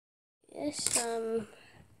this.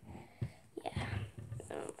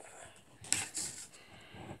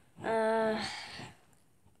 Yeah.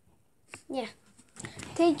 Yeah.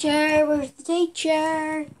 Teacher, where's the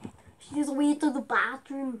teacher? She's away to the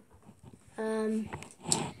bathroom.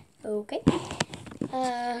 Okay.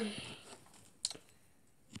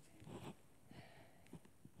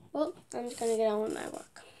 Well, I'm just gonna get on with my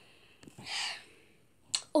work.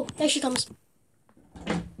 Oh, there she comes.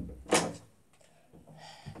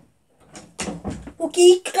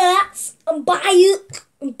 Okay, class, I'm back.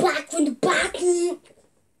 I'm back from the bathroom.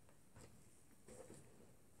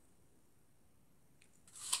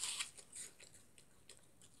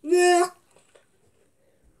 Yeah.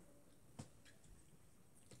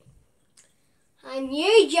 I'm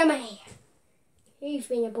you, Jimmy. You've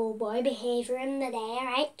been a bold boy behaviour in the day,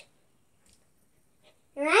 right?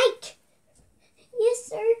 Right? Yes,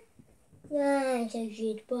 sir. That's a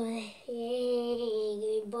good boy.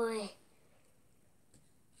 Yay, good boy.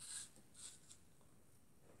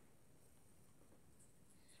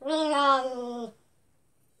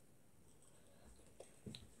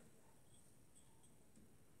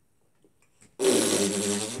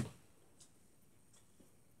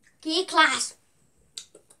 Okay, class.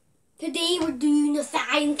 Today we're doing a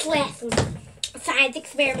science lesson. A science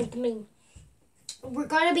experiment, I mean. We're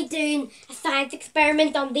going to be doing a science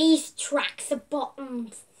experiment on these tracksuit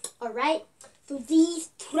buttons. Alright? So these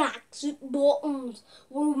tracksuit buttons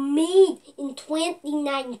were made in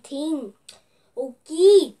 2019.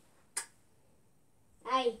 Okay.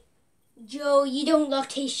 Hey, Joe, you don't look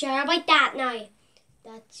too sure about that now.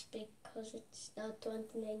 That's because it's not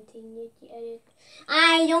 2019 yet.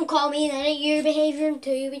 I don't call me an idiot. You're behaving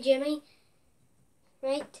too with Jimmy.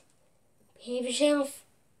 Right? Behave yourself.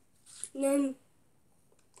 No.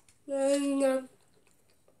 No.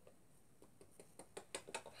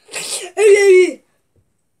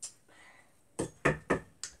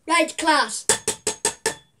 Right, class.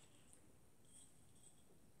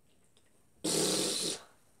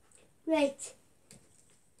 Right.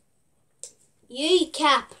 You,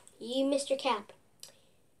 Cap. You, Mr. Cap.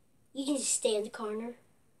 You can just stay in the corner.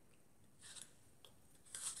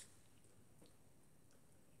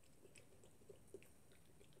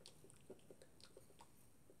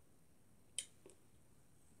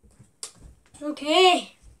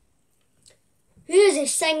 Okay. Who is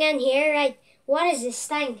this thing in here? Right. What is this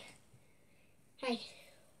thing? Right.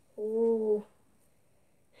 Oh.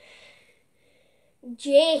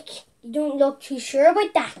 Jake, you don't look too sure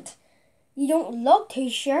about that. You don't look too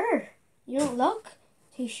sure. You don't look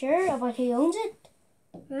too sure about who owns it.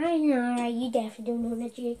 Alright, you definitely don't own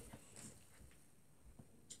it, Jake.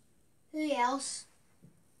 Who else?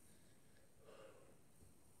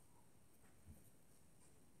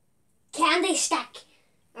 Candy stick.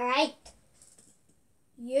 Alright.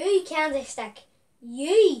 You, candy stick.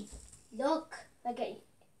 You look like you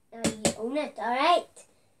own it, alright?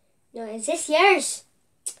 No, is this yours?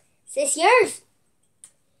 Is this yours?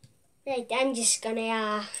 Right, I'm just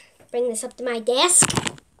gonna bring this up to my desk.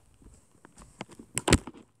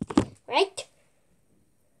 Right?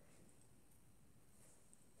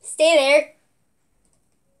 Stay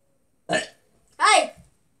there. Hi!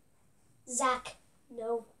 Zach,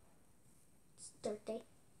 no. It's dirty.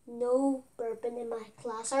 No burping in my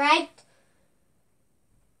class, alright?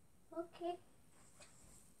 Okay.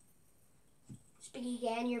 Speak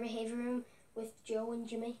again, your behaviour room with Joe and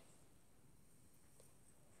Jimmy.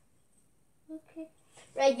 Okay.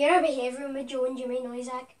 Right, you're in a behaviour room with Joe and Jimmy now,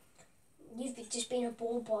 Zach. You've just been a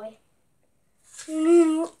bold boy.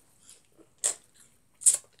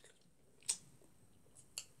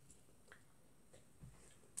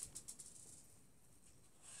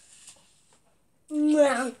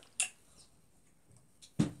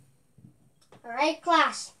 Alright,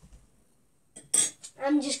 class.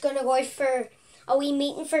 I'm just going to go out for a wee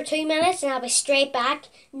meeting for 2 minutes and I'll be straight back.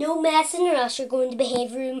 No messing or else you're going to the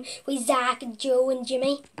behaviour room with Zach and Joe and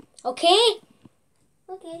Jimmy. Okay?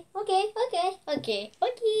 Okay.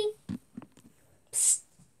 Psst.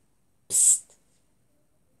 Psst.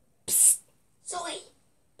 Psst. Zoe.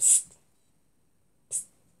 Psst. Psst.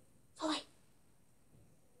 Zoe.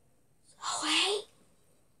 Zoe.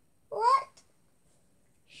 What?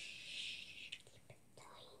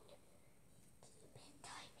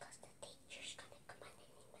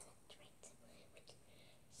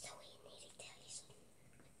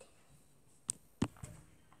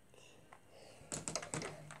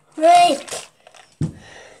 Right.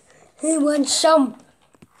 Who wants some?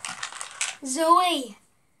 Zoe.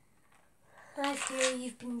 I feel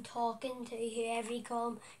you've been talking to whoever you call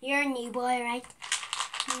him. You're a new boy, right?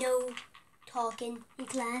 No talking in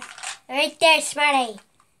class. Right there, Smarty.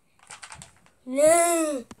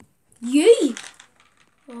 No. You.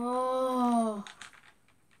 Oh.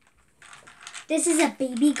 This is a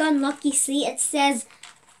BB gun. Look, you see, it says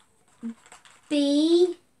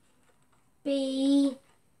BB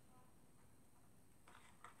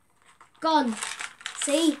gun.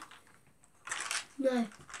 See? No.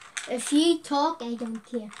 If you talk, I don't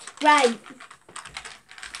care. Right.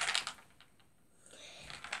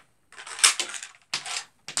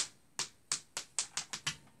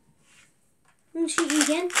 I'll shoot you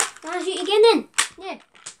again. I'll shoot you again then. Yeah.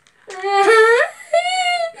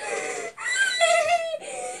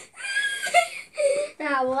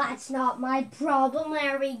 Ah, well, that's not my problem,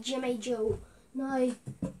 Larry Jimmy Joe. Now,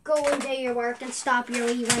 go and do your work and stop your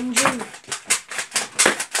wee whinging.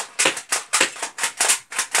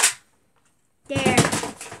 There.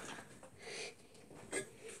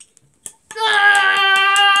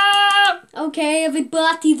 Okay,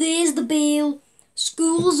 everybody, there's the bell.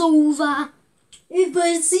 School's over. If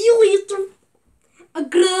I see you later, I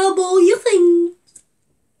grab all your things.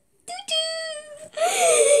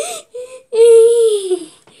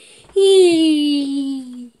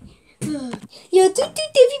 Yeah, toot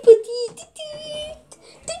toot everybody. Toot toot.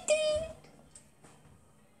 Toot toot.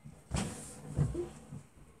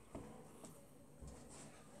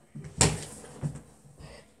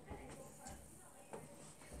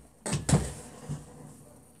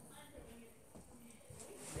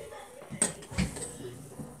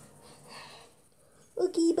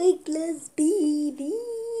 Okay, bye class, baby.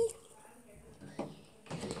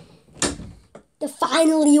 They're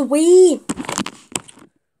finally away.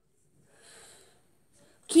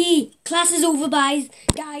 Okay, class is over, guys.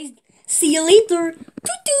 See you later.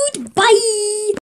 Toot toot. Bye.